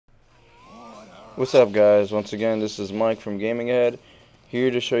What's up, guys? Once again, this is Mike from Gaming Head, here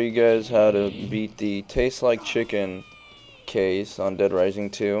to show you guys how to beat the Taste Like Chicken case on Dead Rising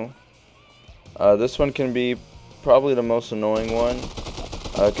 2. This one can be probably the most annoying one,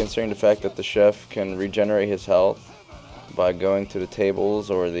 considering the fact that the chef can regenerate his health by going to the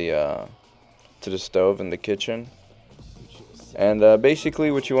tables or to the stove in the kitchen. And basically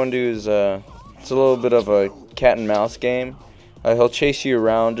what you want to do is, it's a little bit of a cat and mouse game. He'll chase you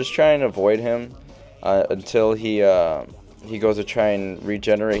around, just try and avoid him until he goes to try and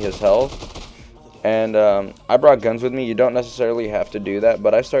regenerate his health. And I brought guns with me. You don't necessarily have to do that,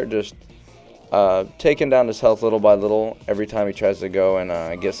 but I start just taking down his health little by little every time he tries to go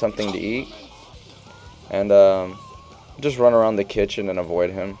and get something to eat. And just run around the kitchen and avoid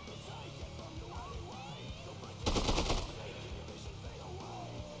him.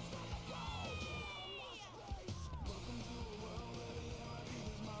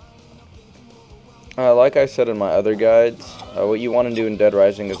 Like I said in my other guides, what you want to do in Dead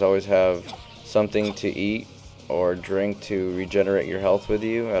Rising is always have something to eat or drink to regenerate your health with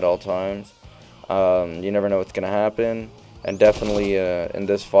you at all times. You never know what's going to happen, and definitely in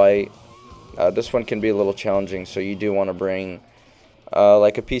this fight, this one can be a little challenging, so you do want to bring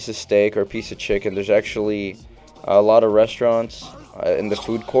like a piece of steak or a piece of chicken. There's actually a lot of restaurants in the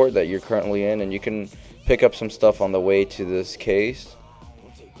food court that you're currently in, and you can pick up some stuff on the way to this case.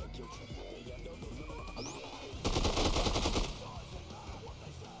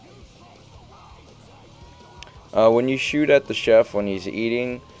 When you shoot at the chef when he's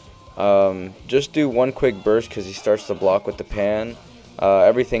eating, just do one quick burst because he starts to block with the pan.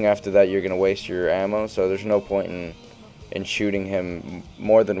 Everything after that you're going to waste your ammo, so there's no point in shooting him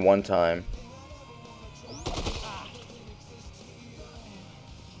more than one time.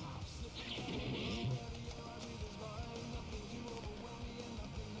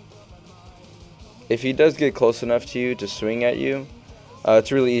 If he does get close enough to you to swing at you,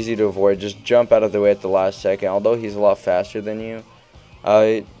 it's really easy to avoid. Just jump out of the way at the last second. Although he's a lot faster than you,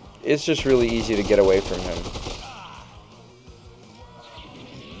 it's just really easy to get away from him.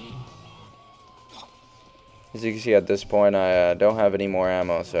 As you can see at this point, I don't have any more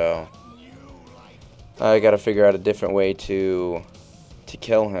ammo, so I gotta figure out a different way to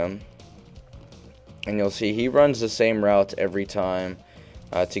kill him. And you'll see he runs the same route every time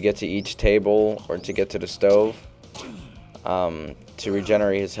to get to each table or to get to the stove. To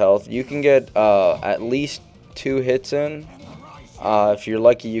regenerate his health. You can get at least 2 hits in. If you're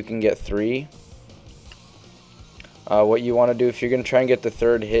lucky, you can get 3. What you want to do if you're going to try and get the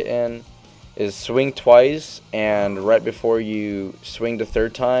 3rd hit in is swing twice, and right before you swing the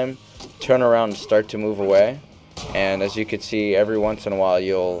 3rd time, turn around and start to move away. And as you can see, every once in a while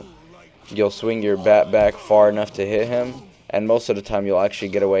you'll swing your bat back far enough to hit him, and most of the time you'll actually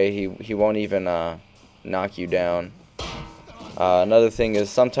get away. He won't even knock you down. Another thing is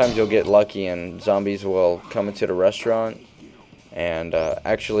sometimes you'll get lucky and zombies will come into the restaurant and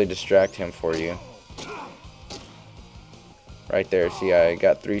actually distract him for you. Right there, see, I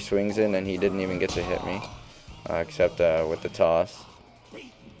got 3 swings in and he didn't even get to hit me, except with the toss.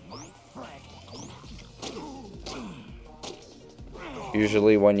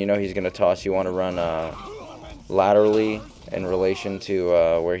 Usually when you know he's going to toss, you want to run laterally in relation to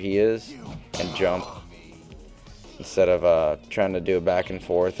where he is and jump, instead of trying to do a back and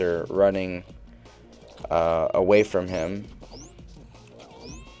forth or running away from him.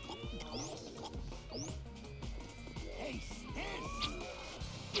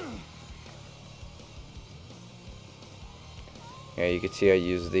 Yeah, you can see I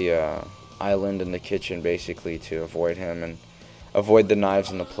use the island in the kitchen basically to avoid him and avoid the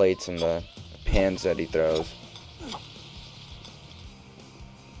knives and the plates and the pans that he throws.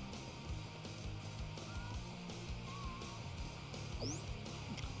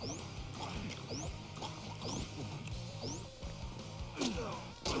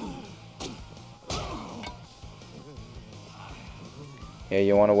 Yeah,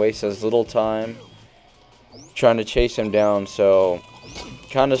 you want to waste as little time trying to chase him down, so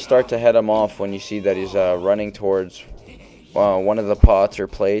kind of start to head him off when you see that he's running towards one of the pots or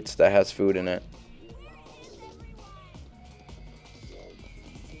plates that has food in it.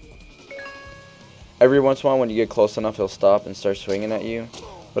 Every once in a while when you get close enough, he'll stop and start swinging at you.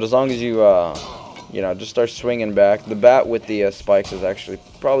 But as long as you, just start swinging back. The bat with the spikes is actually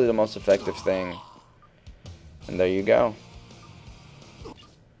probably the most effective thing. And there you go.